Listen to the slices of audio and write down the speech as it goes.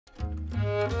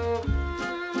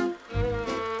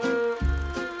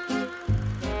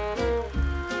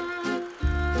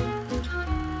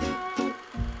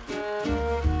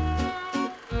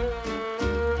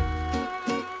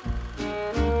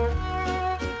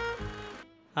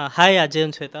Hi Ajay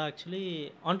and Shweta. Actually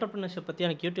entrepreneurship பற்றி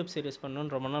எனக்கு YouTube series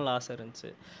பண்ணணுன்னு ரொம்ப நாள் ஆசை இருந்துச்சு.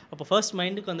 அப்போ ஃபர்ஸ்ட்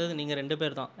மைண்டுக்கு வந்தது நீங்கள் 2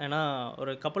 பேர் தான். ஏன்னா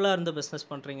ஒரு கப்பலாக இருந்து பிஸ்னஸ்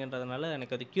பண்ணுறீங்கன்றதுனால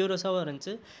எனக்கு அது க்யூரியஸாகவும்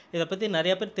இருந்துச்சு. இதை பற்றி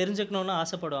நிறையா பேர் தெரிஞ்சுக்கணுன்னு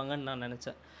ஆசைப்படுவாங்கன்னு நான்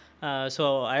நினச்சேன். So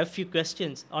I have few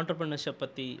questions entrepreneurship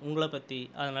பற்றி, உங்களை பற்றி.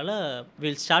 அதனால்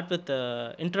வில் ஸ்டார்ட் வித்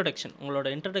இன்ட்ரடக்ஷன். உங்களோட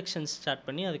இன்ட்ரடக்ஷன் ஸ்டார்ட்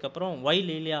பண்ணி அதுக்கப்புறம் ஒய்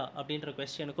லீலியா அப்படின்ற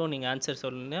கொஸ்டினுக்கும் நீங்கள் ஆன்சர்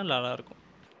சொல்லினா நல்லாயிருக்கும்.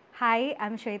 Hi,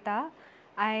 I'm Shweta.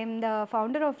 I'm the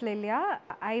founder of Lilia.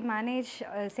 I manage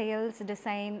sales,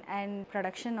 design, and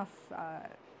production of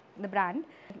the brand.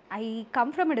 I come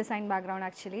from a design background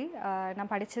actually.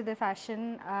 I studied fashion.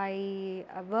 I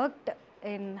worked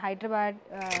in Hyderabad.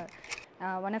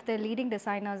 One of the leading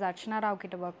designers, Archana Rao,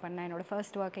 kitta work panna. My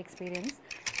first work experience.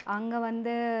 அங்கே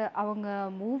வந்து அவங்க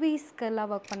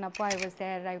மூவிஸ்க்கெல்லாம் work பண்ணப்போ I was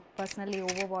there. I personally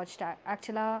overwatched.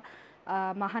 ஆக்சுவலாக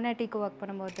மகாநட்டிக்கு work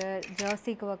பண்ணும்போது,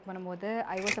 ஜெர்சிக்கு work பண்ணும்போது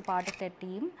I was a part of the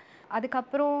team.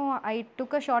 அதுக்கப்புறம் ஐ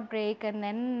டுக் அ short break and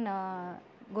then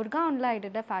குர்கானில் I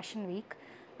did a fashion week.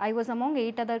 I was among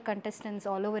 8 other contestants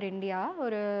all over India.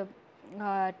 ஒரு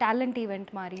talent event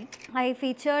மாதிரி. ஐ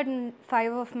featured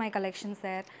 5 of my collections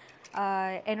there.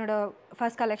 என்னோட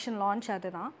first collection launch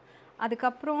அதுதான்.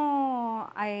 அதுக்கப்புறம்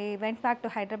I went back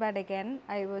to Hyderabad again.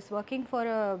 I was working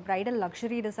for a bridal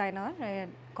luxury designer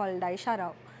called Aisha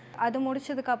Rao. அது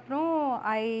முடிச்சதுக்கப்புறம்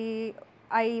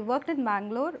I worked in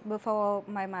Bangalore before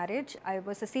my marriage. I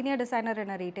was a senior designer in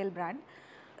a retail brand.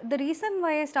 The reason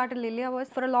why I started Lilia was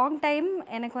for a long time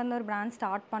எனக்கு வந்து ஒரு brand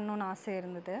start பண்ணணும்னு ஆசை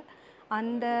இருந்தது.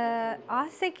 அந்த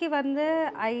ஆசைக்கு வந்து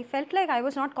I felt like I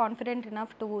was not confident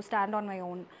enough to stand on my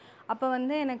own. அப்போ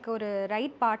வந்து எனக்கு ஒரு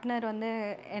ரைட் பார்ட்னர் வந்து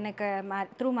எனக்கு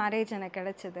த்ரூ மேரேஜ் எனக்கு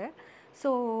கிடச்சிது. So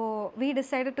we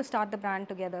decided to start the brand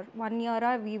together. 1 year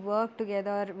we worked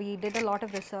together. We did a lot of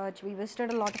research. We visited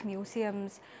a lot of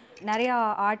museums. நிறையா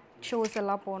art shows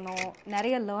எல்லாம் போனோம்,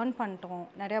 நிறைய லேர்ன் பண்ணிட்டோம்,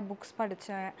 நிறையா புக்ஸ்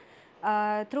படித்தேன்.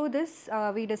 Through this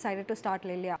we decided to start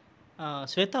Lilia.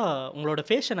 Shweta, உங்களோட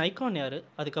fashion icon யார்?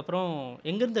 அதுக்கப்புறம்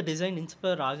எங்கேருந்து டிசைன்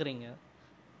இன்ஸ்பயர் ஆகுறீங்க?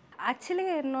 ஆக்சுவலி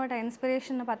என்னோட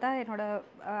இன்ஸ்பிரேஷன் பார்த்தா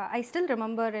ஐ ஸ்டில்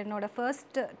ரிமெம்பர் என்னோட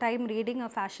first time reading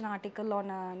a fashion article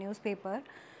on a news paper.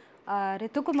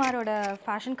 ரித்துகுமாரோட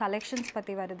fashion collections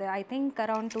பற்றி வருது. ஐ திங்க்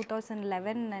அரவுண்ட்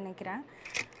 2011 நினைக்கிறேன்.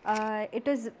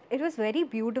 It was very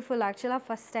beautiful. ஆக்சுவலாக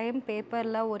ஃபஸ்ட் டைம்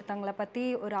பேப்பரில் ஒருத்தங்களை பற்றி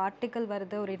ஒரு ஆர்டிக்கல்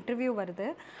வருது, ஒரு இன்டர்வியூ வருது.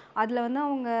 அதில் வந்து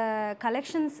அவங்க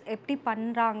கலெக்ஷன்ஸ் எப்படி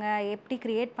பண்ணுறாங்க, எப்படி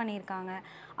க்ரியேட் பண்ணியிருக்காங்க,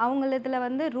 அவங்களதில்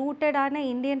வந்து ரூட்டடான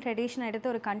இந்தியன் ட்ரெடிஷன்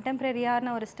எடுத்து ஒரு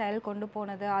கண்டெம்ப்ரரியான ஒரு ஸ்டைல் கொண்டு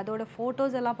போனது, அதோட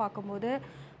ஃபோட்டோஸ் எல்லாம் பார்க்கும்போது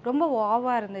ரொம்ப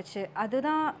வாவாக இருந்துச்சு.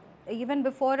 அதுதான் even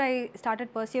before I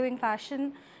started pursuing fashion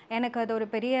எனக்கு அது ஒரு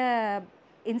பெரிய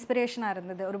இன்ஸ்பிரேஷனாக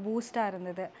இருந்தது, ஒரு பூஸ்டாக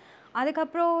இருந்தது.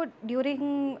 அதுக்கப்புறம் during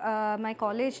my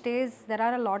college days there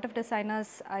are a lot of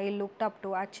designers I looked up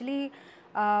to. Actually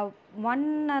one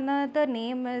another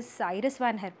name is iris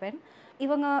van ஹெர்பென்.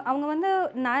 அவங்க வந்து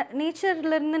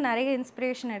நேச்சர்லேருந்து நிறைய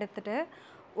இன்ஸ்பிரேஷன் எடுத்துகிட்டு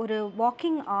ஒரு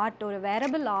வாக்கிங் ஆர்ட், ஒரு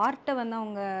வேரபிள் ஆர்ட்டை வந்து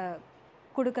அவங்க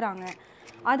கொடுக்குறாங்க.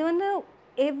 அது வந்து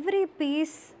every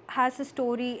piece has a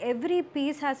story, every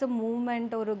piece has a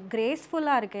moment, ஒரு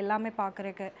கிரேஸ்ஃபுல்லாக இருக்குது எல்லாமே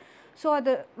பார்க்குறக்கு. ஸோ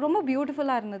அது ரொம்ப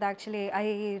பியூட்டிஃபுல்லாக இருந்தது. Actually I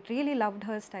really loved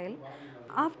her style.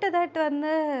 After that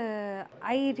வந்து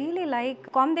I really like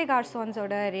Kamte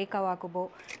கார்சோன்ஸோட Rekha வாக்குபோ.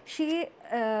 She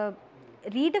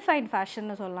redefine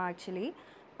ஃபேஷன்னு சொல்லலாம். ஆக்சுவலி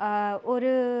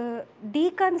ஒரு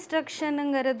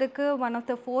டீகன்ஸ்ட்ரக்ஷனுங்கிறதுக்கு ஒன் ஆஃப்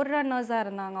த ஃபோர் ரன்னர்ஸாக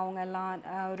இருந்தாங்க. அவங்க எல்லாம்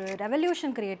ஒரு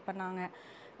ரெவல்யூஷன் க்ரியேட் பண்ணாங்க.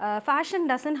 Fashion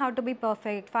doesn't have to be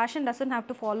perfect, fashion doesn't have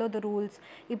to follow the rules,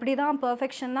 இப்படி தான்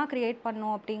பர்ஃபெக்ஷன் தான் க்ரியேட்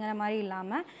பண்ணோம் அப்படிங்கிற மாதிரி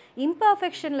இல்லாமல்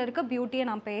இம்பர்ஃபெக்ஷனில் இருக்க பியூட்டியை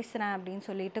நான் பேசுகிறேன் அப்படின்னு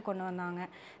சொல்லிட்டு கொண்டு வந்தாங்க.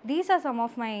 These are some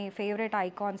of my favourite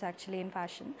icons actually in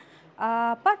fashion.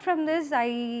 Apart from this,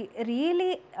 I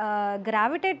really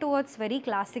gravitate towards very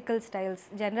classical styles.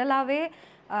 Generally,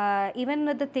 even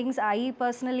with the things I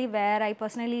personally wear, I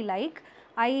personally like,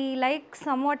 I like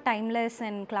somewhat timeless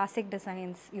and classic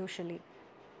designs usually.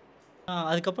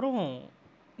 அதுக்கப்புறம்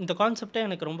இந்த கான்செப்டே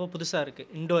எனக்கு ரொம்ப புதுசாக இருக்குது,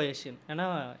 Indo Asian. ஏன்னா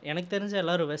எனக்கு தெரிஞ்ச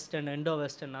எல்லோரும் வெஸ்டர்ன், இண்டோ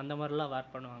வெஸ்டர்ன் அந்த மாதிரிலாம்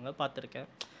வேர் பண்ணுவாங்க, பார்த்துருக்கேன்.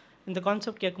 இந்த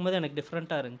கான்செப்ட் கேட்கும்போது எனக்கு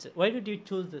டிஃப்ரெண்ட்டாக இருந்துச்சு. Why did you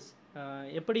choose this?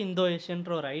 எப்படி இந்தோ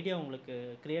ஏஷியன்ற ஒரு ஐடியா உங்களுக்கு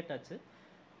க்ரியேட் ஆச்சு?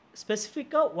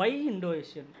 ஸ்பெசிஃபிக்காக ஒய் இண்டோ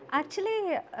ஏஷியன்? ஆக்சுவலி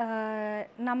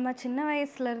நம்ம சின்ன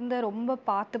வயசுலேருந்து ரொம்ப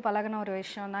பார்த்து பழகின ஒரு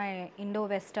விஷயம் தான் இண்டோ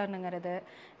வெஸ்டர்னுங்கிறது.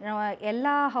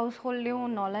 எல்லா ஹவுஸ்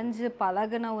ஹோல்ட்லேயும் நுழைஞ்சு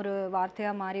பழகின ஒரு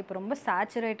வார்த்தையாக மாறி இப்போ ரொம்ப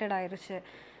சேச்சுரேட்டட் ஆயிடுச்சு.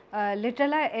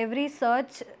 லிட்ரலாக every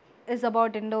search is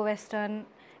about Indo western,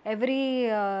 every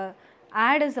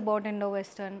add is about Indo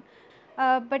western.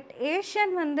 But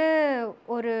Asian வந்து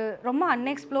ஒரு ரொம்ப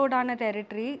அன்எக்ஸ்ப்ளோர்டான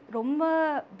டெரிட்டரி, ரொம்ப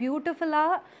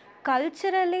பியூட்டிஃபுல்லாக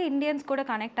கல்ச்சுரலி இண்டியன்ஸ் கூட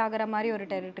கனெக்ட் ஆகிற மாதிரி ஒரு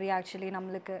டெரிட்டரி ஆக்சுவலி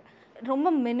நம்மளுக்கு. ரொம்ப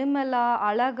மினிமலாக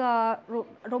அழகாக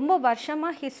ரொம்ப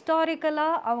வருஷமாக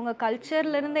ஹிஸ்டாரிக்கலாக அவங்க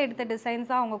கல்ச்சர்லேருந்து எடுத்த டிசைன்ஸ்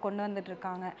தான் அவங்க கொண்டு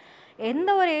வந்துட்டுருக்காங்க. எந்த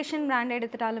ஒரு ஏஷியன் பிராண்ட்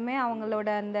எடுத்துட்டாலுமே அவங்களோட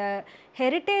அந்த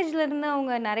ஹெரிட்டேஜ்லேருந்து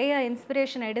அவங்க நிறைய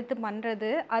இன்ஸ்பிரேஷன் எடுத்து பண்ணுறது,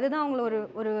 அதுதான் அவங்கள ஒரு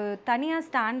ஒரு தனியாக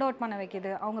ஸ்டாண்ட் அவுட் பண்ண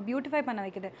வைக்குது, அவங்க பியூட்டிஃபை பண்ண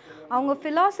வைக்குது. அவங்க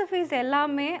ஃபிலாசபிஸ்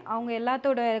எல்லாமே அவங்க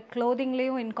எல்லாத்தோட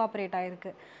க்ளோதிங்லேயும் இன்கார்பரேட்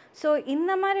ஆகிருக்கு. ஸோ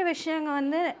இந்த மாதிரி விஷயங்கள்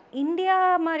வந்து இந்தியா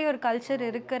மாதிரி ஒரு கல்ச்சர்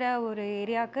இருக்கிற ஒரு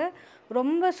ஏரியாவுக்கு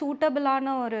ரொம்ப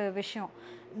சூட்டபிளான ஒரு விஷயம்.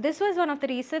 This was one of the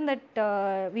reason that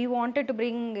we wanted to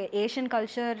bring Asian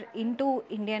culture into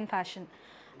Indian fashion.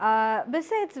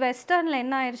 Besides வெஸ்டர்னில்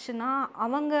என்ன ஆயிடுச்சுன்னா,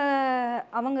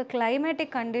 அவங்க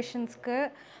கிளைமேட்டிக் கண்டிஷன்ஸ்க்கு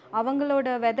அவங்களோட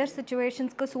வெதர்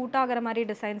சுச்சுவேஷன்ஸ்க்கு சூட் ஆகிற மாதிரி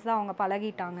டிசைன்ஸ் தான் அவங்க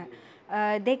பழகிட்டாங்க.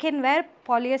 They can wear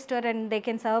polyester and they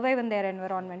can survive in their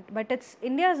environment, but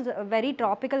India is a very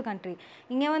tropical country.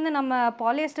 இங்கே வந்து நம்ம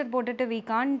polyester போட்டுட்டு we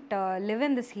can't live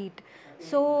in this heat.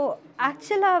 So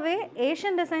ஆக்சுவலாகவே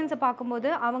Asian டிசைன்ஸை பார்க்கும்போது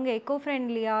அவங்க எக்கோ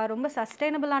ஃப்ரெண்ட்லியாக ரொம்ப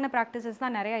சஸ்டைனபிளான ப்ராக்டிசஸ்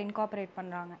தான் நிறையா இன்கார்பரேட்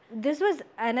பண்ணுறாங்க. This was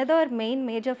another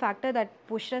major factor that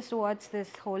pushed us towards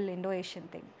this whole Indo-Asian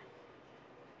thing.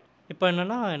 இப்போ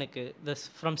என்னென்னா எனக்கு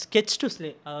ஃப்ரம் ஸ்கெட்ச் டு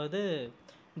ஸ்லே, அதாவது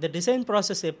இந்த டிசைன்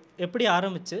ப்ராசஸ் எப்படி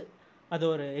ஆரம்பித்து அது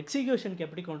ஒரு எக்ஸிக்யூஷனுக்கு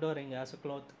எப்படி கொண்டு வரீங்க as a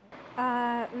cloth?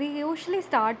 We usually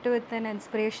start with an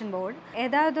inspiration board.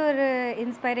 ஏதாவது ஒரு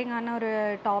இன்ஸ்பைரிங்கான ஒரு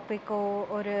டாப்பிக்கோ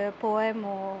ஒரு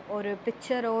போயமோ ஒரு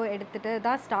பிக்சரோ எடுத்துகிட்டு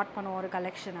தான் ஸ்டார்ட் பண்ணுவோம் ஒரு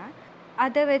கலெக்ஷனை.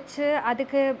 அதை வச்சு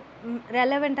அதுக்கு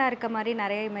ரெலவெண்ட்டாக இருக்க மாதிரி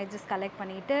நிறைய இமேஜஸ் கலெக்ட்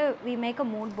பண்ணிவிட்டு we make a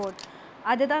mood board.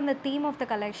 அதுதான் அந்த தீம் ஆஃப் த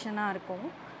கலெக்ஷனாக இருக்கும்.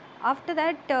 ஆஃப்டர்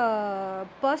தட்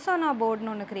பர்சோனா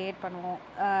போர்டுன்னு ஒன்று க்ரியேட் பண்ணுவோம்.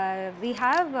 We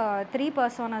have 3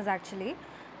 personas actually.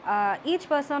 Each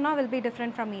persona will be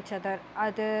different from each other.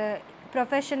 அது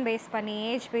ப்ரொஃபஷன் பேஸ் பண்ணி,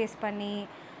 ஏஜ் பேஸ் பண்ணி,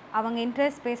 அவங்க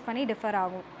இன்ட்ரெஸ்ட் பேஸ் பண்ணி டிஃபர்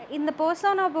ஆகும். இந்த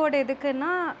பர்சோனா போர்டு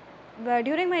எதுக்குன்னா,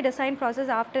 during my design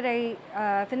process after I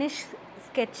finish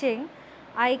sketching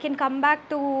I can come back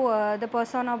to the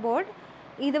persona board.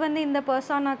 இது வந்து இந்த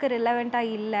பர்சோனாக்கு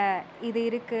ரிலவெண்ட்டாக இல்லை, இது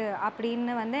இருக்குது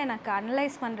அப்படின்னு வந்து எனக்கு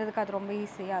அனலைஸ் பண்ணுறதுக்கு அது ரொம்ப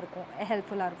ஈஸியாக இருக்கும்,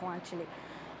 ஹெல்ப்ஃபுல்லாக இருக்கும் ஆக்சுவலி.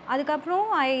 அதுக்கப்புறம்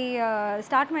I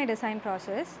start my design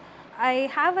process. I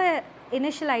have a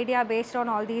initial idea based on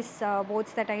all these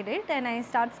boards that I did, and I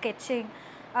start sketching.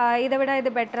 இதை விட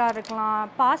இது பெட்டராக இருக்கலாம்,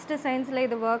 பாஸ்ட் டிசைன்ஸில்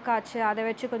இது ஒர்க் ஆச்சு, அதை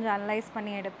வச்சு கொஞ்சம் அனலைஸ்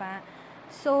பண்ணி எடுப்பேன்.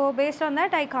 So based on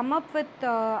that I come up with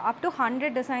up to 100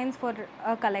 designs for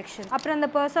a collection. அப்புறம் அந்த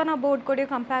பர்சோனா போர்ட் கூடயும்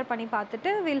கம்பேர் பண்ணி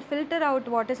பார்த்துட்டு will filter out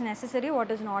what is necessary,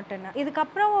 what is நாட்னு.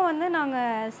 இதுக்கப்புறம் வந்து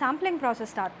நாங்கள் சாம்பிளிங்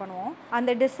ப்ராசஸ் ஸ்டார்ட் பண்ணுவோம்.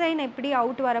 அந்த டிசைன் எப்படி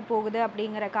அவுட் வர போகுது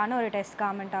அப்படிங்கிறக்கான ஒரு டெஸ்ட்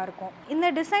காமெண்ட்டாக இருக்கும். இந்த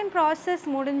டிசைன் ப்ராசஸ்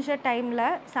முடிஞ்ச டைமில்,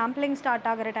 சாம்பிளிங் ஸ்டார்ட்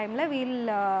ஆகிற டைமில்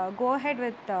will go head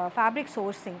with fabric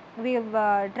sourcing. We have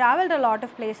travelled a lot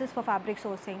of places for fabric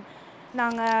sourcing.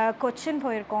 நாங்கள் கொச்சின்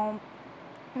போயிருக்கோம்,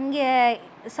 இங்கே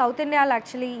சவுத் இந்தியாவில்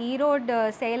ஆக்சுவலி ஈரோடு,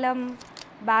 சேலம்,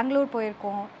 பெங்களூர்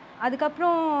போயிருக்கோம்.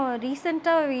 அதுக்கப்புறம்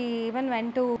ரீசெண்டாக we even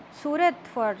went to Surat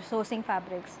for sourcing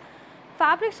fabrics.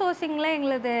 Fabric சோர்சிங்கில்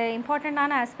எங்களது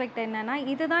இம்பார்ட்டண்ட்டான ஆஸ்பெக்ட் என்னென்னா,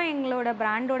 இதுதான் எங்களோட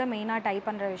பிராண்டோட மெயினாக டைப்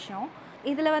பண்ணுற விஷயம்.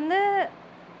 இதில் வந்து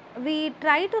we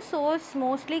try to source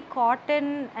mostly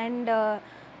cotton and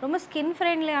ரொம்ப ஸ்கின்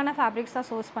ஃப்ரெண்ட்லியான ஃபேப்ரிக்ஸ் தான்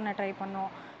சோர்ஸ் பண்ண ட்ரை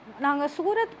பண்ணோம். நாங்கள்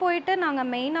சூரத் போயிட்டு நாங்கள்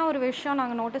மெயினாக ஒரு விஷயம்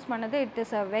நாங்கள் நோட்டீஸ் பண்ணது, it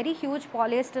is a very huge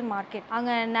polyester market.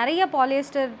 அங்கே நிறைய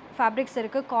பாலியஸ்டர் ஃபேப்ரிக்ஸ்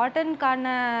இருக்குது.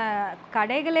 காட்டனுக்கான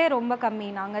கடைகளே ரொம்ப கம்மி.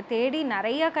 நாங்கள்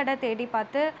நிறைய கடை தேடி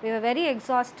பார்த்து we were very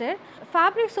exhausted.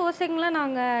 Fabric சோர்சிங்கில்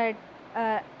நாங்கள்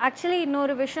ஆக்சுவலி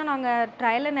இன்னொரு விஷயம் நாங்கள்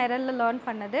ட்ரையல் அண்ட் எரரில் லேர்ன்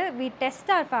பண்ணது, வி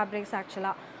டெஸ்ட் ஆர் ஃபேப்ரிக்ஸ்.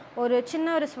 ஆக்சுவலாக ஒரு சின்ன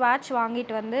ஒரு ஸ்வாட்ச்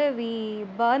வாங்கிட்டு வந்து we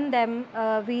burn them,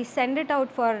 we send it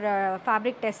out for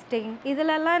fabric testing.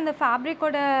 இதிலெல்லாம் இந்த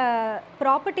ஃபேப்ரிக்கோட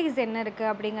ப்ராப்பர்ட்டிஸ் என்ன இருக்குது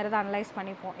அப்படிங்கிறத அனலைஸ்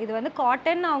பண்ணிப்போம். இது வந்து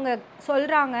காட்டன் அவங்க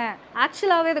சொல்கிறாங்க,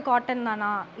 ஆக்சுவலாகவே இது காட்டன்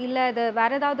தானா, இல்லை இது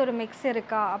வேறு ஏதாவது ஒரு மிக்ஸ்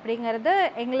இருக்கா அப்படிங்கிறது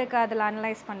எங்களுக்கு அதில்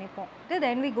அனலைஸ் பண்ணிப்போம்.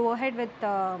 Then we go head with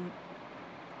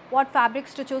what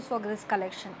fabrics to choose for this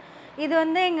collection. இது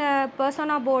வந்து எங்கள்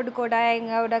பர்சோனா போர்டு கூட,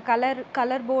 எங்களோட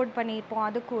கலர் போர்டு பண்ணியிருப்போம்,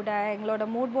 அது கூட எங்களோட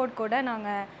மூட் போர்டு கூட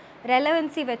நாங்கள்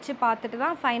ரெலவென்சி வச்சு பார்த்துட்டு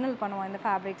தான் ஃபைனல் பண்ணுவோம் இந்த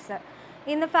ஃபேப்ரிக்ஸை.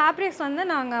 இந்த ஃபேப்ரிக்ஸ் வந்து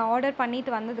நாங்கள் ஆர்டர்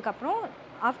பண்ணிட்டு வந்ததுக்கப்புறம்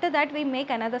after that we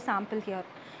make another sample here.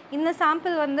 இந்த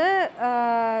சாம்பிள் வந்து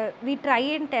we try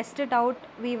and test it out,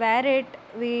 we were it,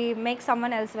 we make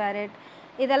someone else wear it.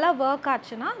 இதெல்லாம் ஒர்க்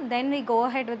ஆச்சுன்னா then we go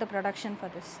head with the production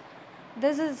for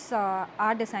this is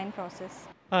our design process.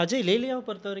 Ajay, லேலியாவை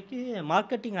பொறுத்த வரைக்கும்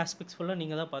marketing aspects ஃபுல்லாக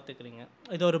நீங்கள் தான் பார்த்துக்கிறீங்க.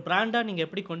 இது ஒரு பிராண்டாக நீங்கள்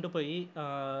எப்படி கொண்டு போய்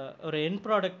ஒரு எண்ட்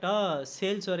ப்ராடக்டாக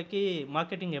சேல்ஸ் வரைக்கும்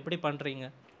மார்க்கெட்டிங் எப்படி பண்ணுறீங்க?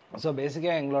 ஸோ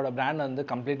பேசிக்காக எங்களோட பிராண்ட் வந்து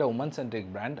கம்ப்ளீட்டாக உமன்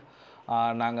சென்ட்ரிக் பிராண்ட்.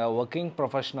 நாங்கள் ஒர்க்கிங்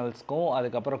ப்ரொஃபஷ்னல்ஸ்க்கும்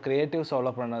அதுக்கப்புறம் க்ரியேட்டிவ்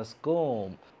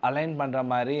சோலோப்ரனர்ஸ்க்கும் அலைன் பண்ணுற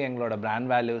மாதிரி எங்களோட பிராண்ட்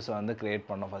வேல்யூஸை வந்து க்ரியேட்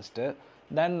பண்ணோம் ஃபஸ்ட்டு.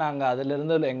 தென் நாங்கள்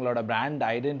அதிலிருந்து எங்களோட brand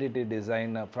identity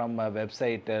design from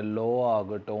website, low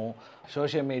ஆகட்டும்,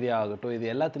 சோஷியல் மீடியா ஆகட்டும், இது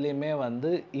எல்லாத்துலேயுமே வந்து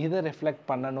இதை ரிஃப்ளெக்ட்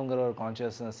பண்ணணுங்கிற ஒரு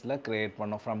கான்ஷியஸ்னஸில் க்ரியேட்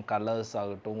பண்ணோம். ஃப்ரம் கலர்ஸ்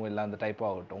ஆகட்டும், இல்லை அந்த டைப்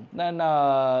ஆகட்டும். தென்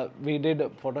வி டிட்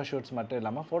ஃபோட்டோஷூட்ஸ் மட்டும்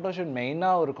இல்லாமல், ஃபோட்டோஷூட்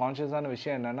மெயினாக ஒரு கான்ஷியஸான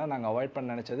விஷயம் என்னென்னா, நாங்கள் அவாய்ட்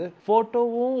பண்ண நினச்சது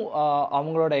ஃபோட்டோவும்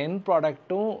அவங்களோட எண்ட்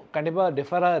ப்ராடக்ட்டும் கண்டிப்பாக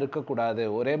டிஃபராக இருக்கக்கூடாது,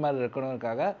 ஒரே மாதிரி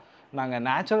இருக்கணுங்கிறதுக்காக நாங்கள்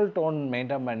நேச்சுரல் டோன்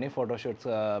மெயின்டைன் பண்ணி ஃபோட்டோஷூட்ஸ்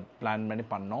பிளான் பண்ணி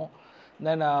பண்ணோம்.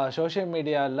 தென் சோஷியல்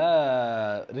மீடியாவில்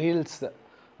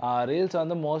ரீல்ஸ்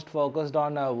வந்து மோஸ்ட் ஃபோக்கஸ்ட்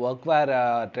ஆன் ஒர்க்வேர்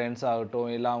ட்ரெண்ட்ஸ் ஆகட்டும்,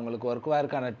 இல்லை அவங்களுக்கு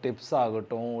ஒர்க்வேருக்கான டிப்ஸ்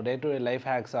ஆகட்டும், day to day life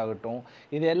hacks ஆகட்டும்,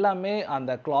 இது எல்லாமே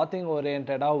அந்த கிளாத்திங்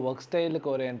ஓரியன்டாக, ஒர்க் ஸ்டைலுக்கு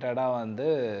ஓரியன்டாக வந்து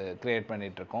க்ரியேட்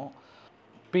பண்ணிகிட்ருக்கோம்.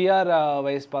 பிஆர்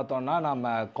வைஸ் பார்த்தோன்னா,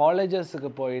 நம்ம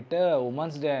காலேஜஸுக்கு போயிட்டு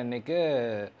உமன்ஸ் டே அன்னைக்கு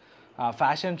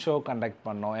ஃபேஷன் ஷோ கண்டக்ட்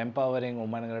பண்ணோம். எம்பவரிங்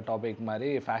உமனுங்கிற டாபிக் மாதிரி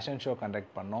ஃபேஷன் ஷோ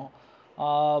கண்டக்ட் பண்ணோம்.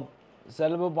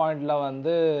 செலவு பாயிண்டில்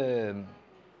வந்து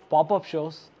பாப்அப்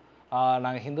ஷோஸ்,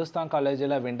 நாங்கள் ஹிந்துஸ்தான்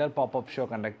காலேஜில் விண்டர் பாப்அப் ஷோ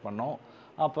கண்டக்ட் பண்ணோம்.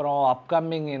 அப்புறம்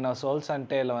அப்கமிங் இன்னும் சோல்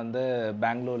சண்டேயில் வந்து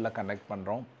பெங்களூரில் கண்டக்ட்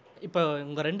பண்ணுறோம். இப்போ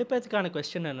உங்கள் 2 பேர்த்துக்கான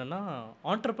கொஸ்டின் என்னென்னா,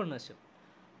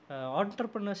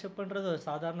 ஆண்டர்ப்ரனர்ஷிப்ன்றது ஒரு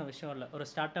சாதாரண விஷயம் இல்லை. ஒரு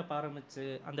ஸ்டார்ட் அப் ஆரம்பித்து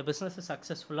அந்த பிஸ்னஸை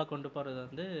சக்ஸஸ்ஃபுல்லாக கொண்டு போகிறது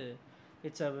வந்து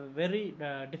it's a very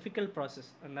difficult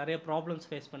process. நிறைய ப்ராப்ளம்ஸ்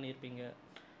ஃபேஸ் பண்ணியிருப்பீங்க.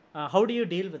 How to you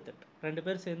deal with it? 2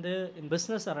 பேர் சேர்ந்து இந்த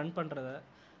பிஸ்னஸை ரன் பண்ணுறத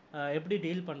எப்படி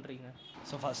டீல் பண்ணுறீங்க?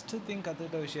 ஸோ ஃபஸ்ட்டு திங்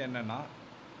கற்றுக்கிட்ட விஷயம் என்னென்னா,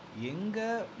 எங்கே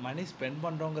மணி ஸ்பெண்ட்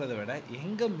பண்ணுறோங்கிறத விட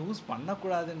எங்கே லூஸ்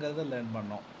பண்ணக்கூடாதுங்கிறத லேர்ன்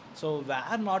பண்ணோம். So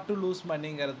where not to lose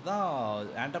மணிங்கிறது தான்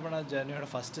ஆண்டர்ப்ரனர் ஜர்னியோட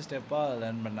ஃபஸ்ட்டு ஸ்டெப்பாக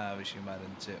லேர்ன் பண்ண விஷயமா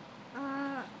இருந்துச்சு.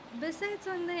 பிசைட்ஸ்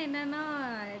வந்து என்னென்னா,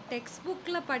 டெக்ஸ்ட்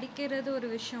புக்கில் படிக்கிறது ஒரு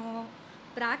விஷயம்,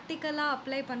 ப்ராக்டிக்கலாக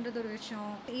அப்ளை பண்ணுறது ஒரு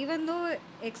விஷயம். ஈவன் தோ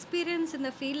எக்ஸ்பீரியன்ஸ்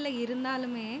இந்த ஃபீல்டில்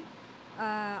இருந்தாலுமே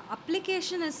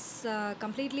application is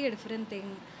completely a different thing,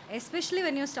 especially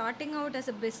when you're starting out as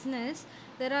a business.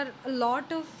 There are a lot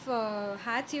of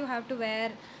hats you have to wear.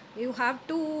 You have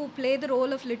to play the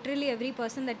role of literally every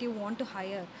person that you want to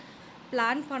hire.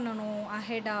 Plan பண்ணணும்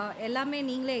அஹெடாக, எல்லாமே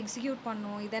நீங்களே execute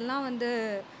பண்ணணும். இதெல்லாம் வந்து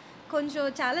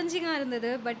கொஞ்சம் சேலஞ்சிங்காக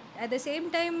இருந்தது. But at the same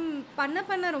time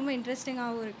பண்ண ரொம்ப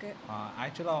இன்ட்ரெஸ்டிங்காகவும் இருக்குது.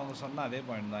 ஆக்சுவலாக அவங்க சொன்ன அதே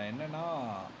பாயிண்ட் தான். என்னென்னா,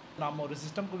 நம்ம ஒரு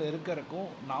சிஸ்டம்குள்ளே இருக்கிறக்கும்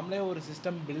நாமளே ஒரு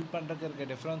சிஸ்டம் பில்ட் பண்ணுறதுக்கு இருக்க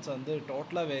டிஃப்ரென்ஸ் வந்து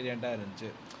டோட்டலாக வேரியண்ட்டாக இருந்துச்சு.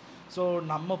 ஸோ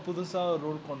நம்ம புதுசாக ஒரு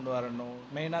ரூல் கொண்டு வரணும்.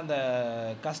 மெயினாக அந்த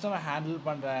கஸ்டமர் ஹேண்டில்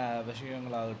பண்ணுற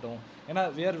விஷயங்களாகட்டும். ஏன்னா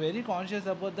we are very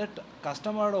conscious about that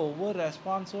கஸ்டமரோட ஒவ்வொரு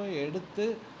ரெஸ்பான்ஸும் எடுத்து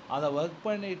அதை ஒர்க்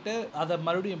பண்ணிவிட்டு அதை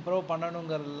மறுபடியும் இம்ப்ரூவ்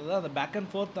பண்ணணுங்கிறது அந்த பேக்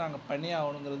அண்ட் ஃபோர்த் நாங்கள் பண்ணி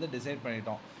ஆகணுங்கிறது டிசைட்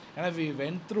பண்ணிட்டோம். ஏன்னா we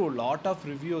went through lot of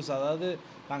reviews. அதாவது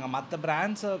நாங்கள் மற்ற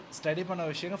பிராண்ட்ஸை ஸ்டடி பண்ண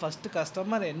விஷயங்கள் ஃபஸ்ட்டு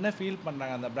கஸ்டமர் என்ன ஃபீல்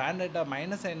பண்ணுறாங்க, அந்த பிராண்டோட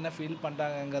மைனஸை என்ன ஃபீல்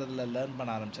பண்ணுறாங்கங்கிறதுல லேர்ன் பண்ண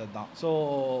ஆரம்பிச்சது தான். ஸோ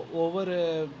ஒவ்வொரு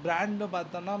பிராண்டும்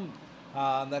பார்த்தோன்னா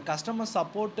அந்த கஸ்டமர்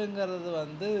சப்போர்ட்டுங்கிறது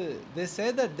வந்து தே say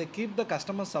that they keep the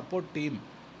customer support team.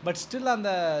 But still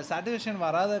அந்த சாட்டிஸ்ஃபேக்ஷன்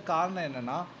வராத காரணம்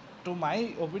என்னென்னா, டு மை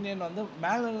ஒப்பீனியன் வந்து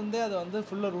மேலேருந்தே அதை வந்து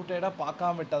ஃபுல்லாக ரூட்டடாக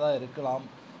பார்க்காம விட்டதாக இருக்கலாம்.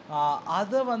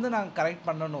 அதை வந்து நாங்கள் கரெக்ட்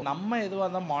பண்ணணும். நம்ம எதுவாக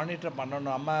இருந்தால் மானிட்டர்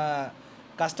பண்ணணும். நம்ம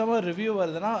கஸ்டமர் ரிவ்யூ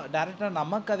வருதுன்னா டேரெக்டாக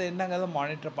நமக்கு அது என்னங்கிறத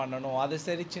மானிட்டர் பண்ணணும். அது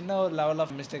சரி, சின்ன ஒரு லெவல்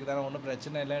ஆஃப் மிஸ்டேக் தானே, ஒன்றும்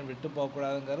பிரச்சனை இல்லைன்னு விட்டு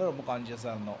போகக்கூடாதுங்கிறது ரொம்ப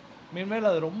கான்ஷியஸாக இருந்தோம். மீன்மேல்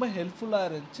அது ரொம்ப ஹெல்ப்ஃபுல்லாக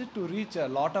இருந்துச்சு to reach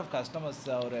lot of customers.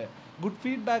 ஒரு குட்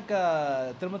ஃபீட்பேக்கை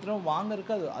திரும்ப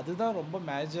வாங்கறதுக்கு அதுதான் ரொம்ப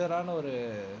மேஜரான ஒரு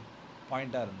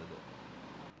பாயிண்ட்டாக இருந்தது.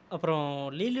 அப்புறம்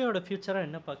லீலியோட ஃப்யூச்சராக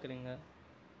என்ன பார்க்குறீங்க?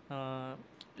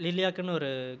 லிலியாக்குன்னு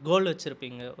ஒரு கோல்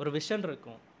வச்சுருப்பீங்க, ஒரு விஷன்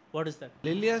இருக்கும். What is that?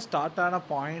 லிலியா ஸ்டார்ட் ஆன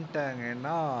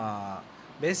பாயிண்ட்டுங்கன்னா,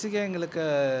 பேசிக்காக எங்களுக்கு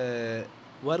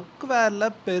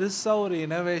ஒர்க்வேரில் பெருசாக ஒரு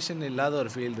இனோவேஷன் இல்லாத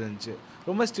ஒரு ஃபீல்டு இருந்துச்சு.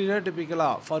 ரொம்ப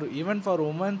ஸ்டீரியோடிபிக்கலாக ஈவன் ஃபார்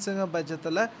உமன்ஸுங்க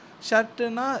பட்சத்தில்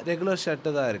ஷர்ட்டுனா ரெகுலர் ஷர்ட்டு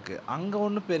தான் இருக்குது. அங்கே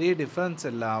ஒன்றும் பெரிய டிஃப்ரென்ஸ்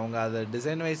இல்லை. அவங்க அது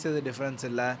டிசைன் வைஸ் இது டிஃப்ரென்ஸ்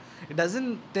இல்லை. It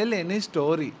doesn't del any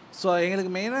story. So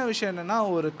எங்களுக்கு மெயினான விஷயம் என்னென்னா,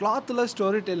 ஒரு கிளாத்தில்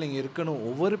ஸ்டோரி டெல்லிங் இருக்கணும்.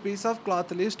 ஒவ்வொரு பீஸ் ஆஃப்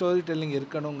கிளாத்லேயும் ஸ்டோரி டெல்லிங்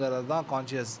இருக்கணுங்கிறது தான்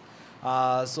கான்ஷியஸ்.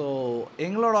 ஸோ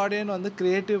எங்களோட ஆடியன்ஸ் வந்து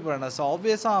க்ரியேட்டிவ் பிராண்டர்ஸ்.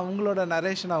 ஆப்வியஸாக அவங்களோட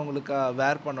நரேஷன் அவங்களுக்கு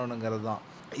வேர் பண்ணணுங்கிறது தான்.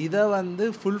 இதை வந்து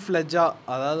ஃபுல் ஃப்ளெஜ்ஜாக,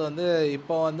 அதாவது வந்து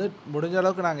இப்போ வந்து முடிஞ்ச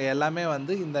அளவுக்கு நாங்கள் எல்லாமே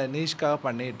வந்து இந்த நீஷ்காக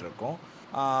பண்ணிகிட்ருக்கோம்.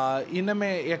 இன்னுமே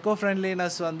எக்கோ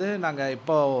ஃப்ரெண்ட்லினஸ் வந்து நாங்கள்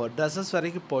இப்போ ட்ரெஸ்ஸஸ்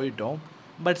வரைக்கும் போயிட்டோம்.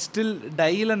 பட் ஸ்டில்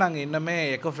டையில் நாங்கள் இன்னுமே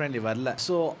எக்கோ ஃப்ரெண்ட்லி வரல.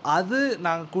 ஸோ அது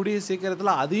நாங்கள் கூடிய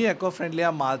சீக்கிரத்தில் அதையும் எக்கோ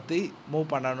ஃப்ரெண்ட்லியாக மாற்றி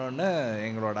மூவ் பண்ணணும்னு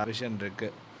எங்களோட விஷன்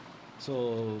இருக்குது. ஸோ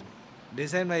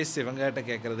டிசைன் வைஸ் இவங்ககிட்ட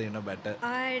கேட்குறது இன்னும் பெட்டர்.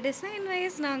 டிசைன்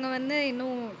வைஸ் நாங்கள் வந்து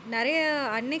இன்னும் நிறைய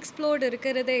அன்எக்ஸ்ப்ளோர்டு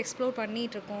இருக்கிறத எக்ஸ்ப்ளோர்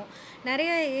பண்ணிகிட்ருக்கோம்.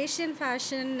 நிறைய ஏஷியன்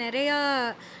ஃபேஷன், நிறையா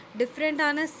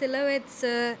டிஃப்ரெண்ட்டான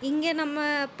சிலோவேட்ஸு இங்கே நம்ம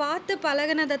பார்த்து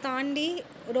பழகினதை தாண்டி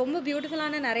ரொம்ப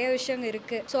பியூட்டிஃபுல்லான நிறைய விஷயம்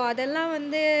இருக்குது. ஸோ அதெல்லாம்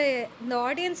வந்து இந்த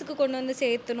ஆடியன்ஸுக்கு கொண்டு வந்து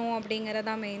சேர்த்தணும்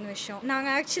அப்படிங்கிறதான் மெயின் விஷயம்.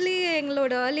 நாங்கள் ஆக்சுவலி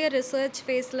எங்களோட ஏர்லியர் ரிசர்ச்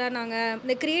ஃபேஸில் நாங்கள்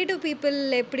இந்த க்ரியேட்டிவ் பீப்புள்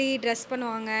எப்படி ட்ரெஸ்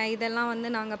பண்ணுவாங்க இதெல்லாம்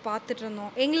வந்து நாங்கள் பார்த்துட்டு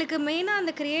இருந்தோம். எங்களுக்கு மெயினாக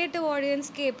அந்த க்ரியேட்டிவ்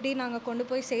ஆடியன்ஸ்க்கு எப்படி நாங்கள் கொண்டு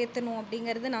போய் சேர்த்தணும்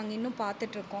அப்படிங்கிறது நாங்கள் இன்னும்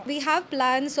பார்த்துட்ருக்கோம். We have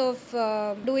plans of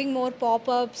doing more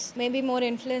pop-ups, maybe more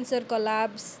influencer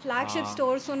collapse, flagship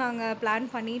ஸ்டோர்ஸும் நாங்கள்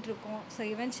பிளான் பண்ணிகிட்ருக்கோம். So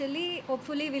eventually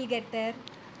hopefully we'll get there.